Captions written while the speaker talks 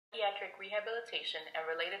Psychiatric Rehabilitation and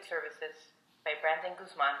Related Services by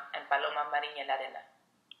Guzman and Paloma Marinelarena.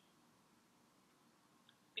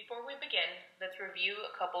 Before we begin, let's review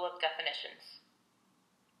a couple of definitions.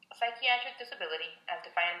 A psychiatric disability, as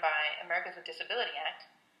defined by Americans with Disability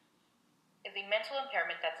Act, is a mental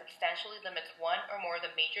impairment that substantially limits one or more of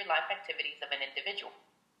the major life activities of an individual.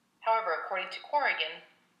 However, according to Corrigan,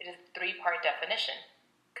 it is a three-part definition,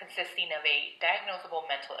 consisting of a diagnosable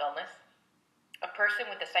mental illness, a person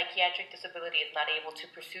with a psychiatric disability is not able to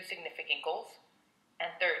pursue significant goals, and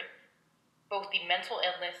third, both the mental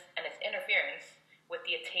illness and its interference with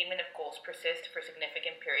the attainment of goals persist for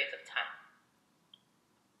significant periods of time.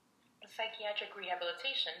 Psychiatric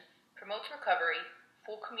rehabilitation promotes recovery,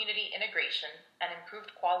 full community integration, and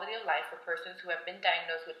improved quality of life for persons who have been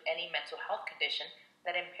diagnosed with any mental health condition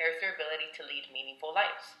that impairs their ability to lead meaningful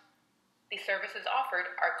lives. The services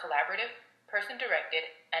offered are collaborative, person-directed,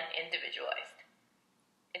 and individualized.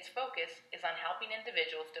 Its focus is on helping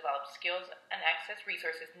individuals develop skills and access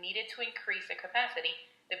resources needed to increase their capacity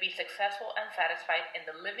to be successful and satisfied in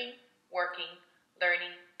the living, working,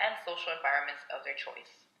 learning, and social environments of their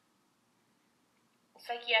choice.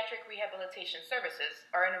 Psychiatric rehabilitation services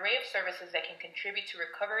are an array of services that can contribute to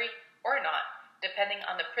recovery or not, depending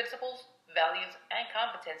on the principles, values, and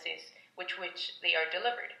competencies with which they are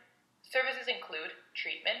delivered. Services include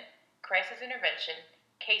treatment, crisis intervention,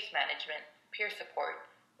 case management, peer support,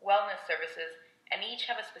 wellness services, and each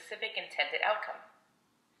have a specific intended outcome.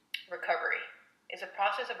 Recovery is a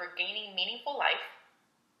process of regaining meaningful life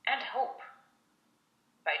and hope.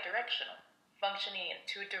 Bidirectional, functioning in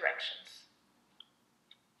two directions.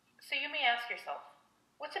 So you may ask yourself,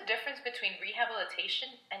 what's the difference between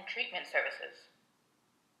rehabilitation and treatment services?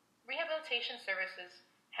 Rehabilitation services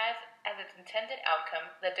has as its intended outcome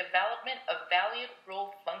the development of valued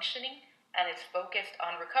role functioning and is focused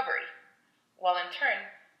on recovery, while in turn,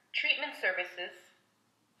 treatment services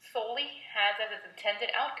solely has as its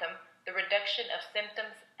intended outcome the reduction of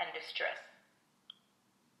symptoms and distress.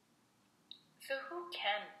 So who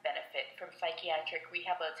can benefit from psychiatric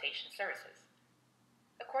rehabilitation services?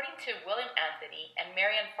 According to William Anthony and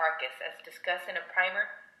Marianne Farkas, as discussed in a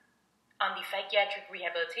primer on the psychiatric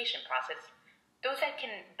rehabilitation process, those that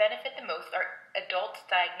can benefit the most are adults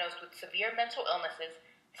diagnosed with severe mental illnesses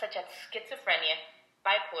such as schizophrenia,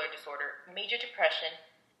 bipolar disorder, major depression,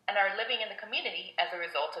 and are living in the community as a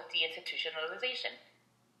result of deinstitutionalization.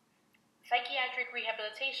 Psychiatric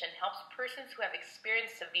rehabilitation helps persons who have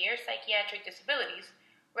experienced severe psychiatric disabilities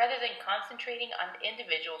rather than concentrating on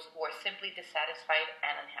individuals who are simply dissatisfied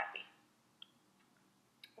and unhappy.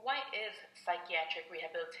 Why is psychiatric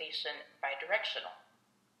rehabilitation bidirectional?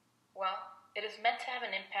 Well, it is meant to have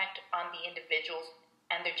an impact on the individuals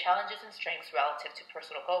and their challenges and strengths relative to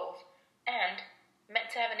personal goals, and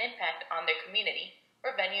meant to have an impact on their community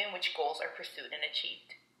or venue in which goals are pursued and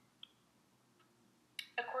achieved.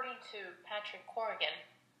 According to Patrick Corrigan,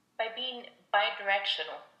 by being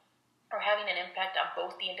bidirectional, or having an impact on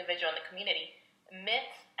both the individual and the community,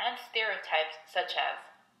 myths and stereotypes such as,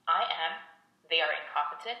 I am, they are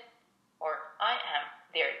incompetent, or I am,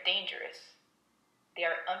 they are dangerous, they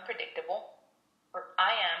are unpredictable, or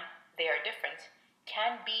I am, they are different,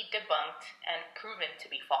 can be debunked and proven to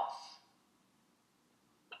be false.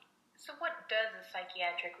 So what does the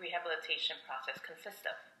psychiatric rehabilitation process consist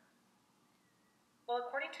of? Well,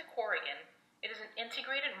 according to Corrigan, it is an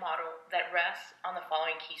integrated model that rests on the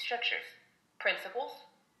following key structures: principles,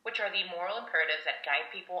 which are the moral imperatives that guide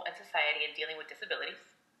people and society in dealing with disabilities;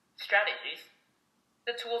 strategies,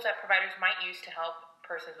 the tools that providers might use to help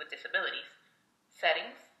persons with disabilities;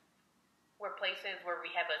 settings, places where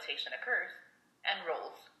rehabilitation occurs; and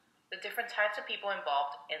roles, the different types of people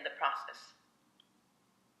involved in the process.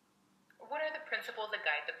 What are the principles that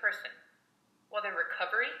guide the person? Well, they're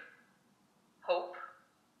recovery, hope,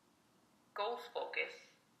 goals focus,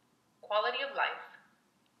 quality of life,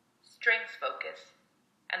 strengths focus,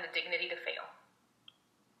 and the dignity to fail.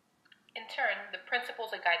 In turn, the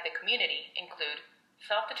principles that guide the community include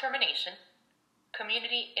self-determination,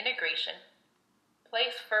 community integration,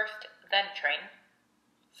 place first, then train,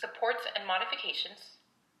 supports and modifications,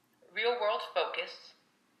 real-world focus,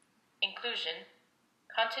 inclusion,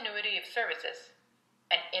 continuity of services,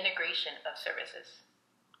 and integration of services.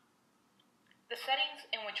 The settings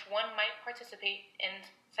in which one might participate in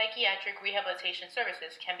psychiatric rehabilitation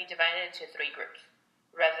services can be divided into three groups: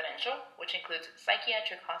 residential, which includes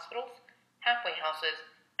psychiatric hospitals, halfway houses,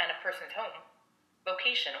 and a person's home;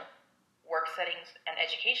 vocational, work settings and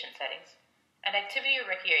education settings; and activity or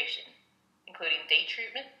recreation, including day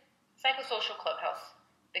treatment, psychosocial clubhouse,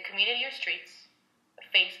 the community or streets, a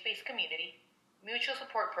faith-based community, mutual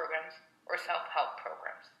support programs, or self-help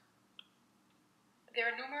programs. There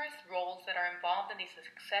are numerous roles that are involved in the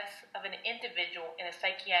success of an individual in a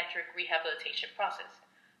psychiatric rehabilitation process.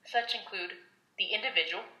 Such include the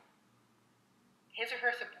individual, his or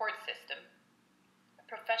her support system,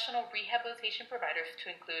 professional rehabilitation providers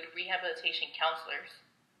to include rehabilitation counselors,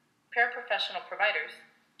 paraprofessional providers,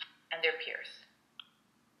 and their peers.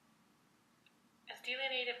 As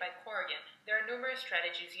delineated by Corrigan, there are numerous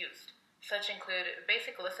strategies used. Such include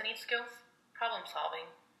basic listening skills, problem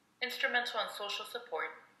solving, instrumental and social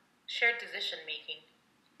support, shared decision-making,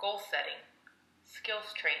 goal setting,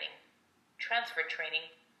 skills training, transfer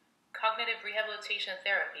training, cognitive rehabilitation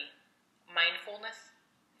therapy, mindfulness,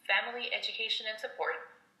 family education and support,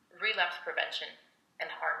 relapse prevention,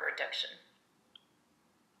 and harm reduction.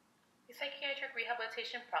 The psychiatric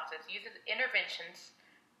rehabilitation process uses interventions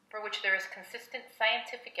for which there is consistent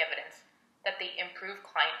scientific evidence that they improve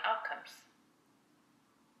client outcomes.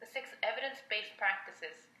 The 6 evidence-based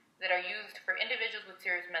practices that are used for individuals with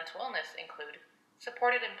serious mental illness include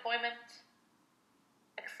supported employment,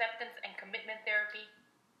 acceptance and commitment therapy,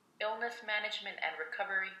 illness management and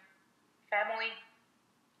recovery, family,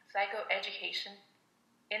 psychoeducation,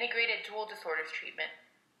 integrated dual disorders treatment,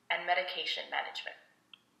 and medication management.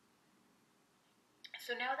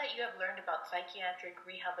 So now that you have learned about psychiatric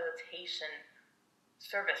rehabilitation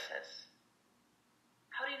services,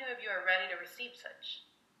 how do you know if you are ready to receive such?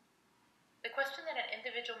 The question that an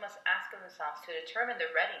individual must ask of themselves to determine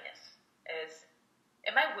their readiness is,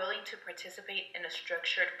 am I willing to participate in a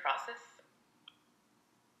structured process?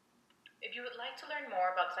 If you would like to learn more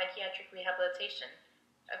about psychiatric rehabilitation,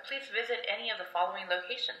 please visit any of the following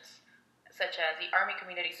locations, such as the Army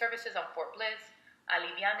Community Services on Fort Bliss,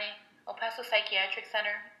 Aliviane, El Paso Psychiatric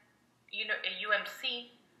Center, UMC,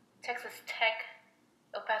 Texas Tech,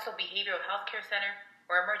 El Paso Behavioral Healthcare Center,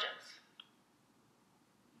 or Emergence.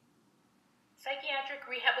 Psychiatric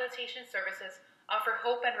rehabilitation services offer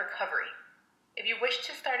hope and recovery. If you wish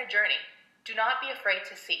to start a journey, do not be afraid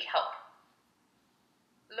to seek help.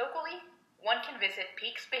 Locally, one can visit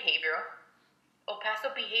Peaks Behavioral, El Paso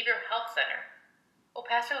Behavioral Health Center, El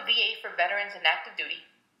Paso VA for Veterans and Active Duty,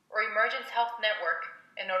 or Emergence Health Network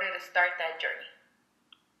in order to start that journey.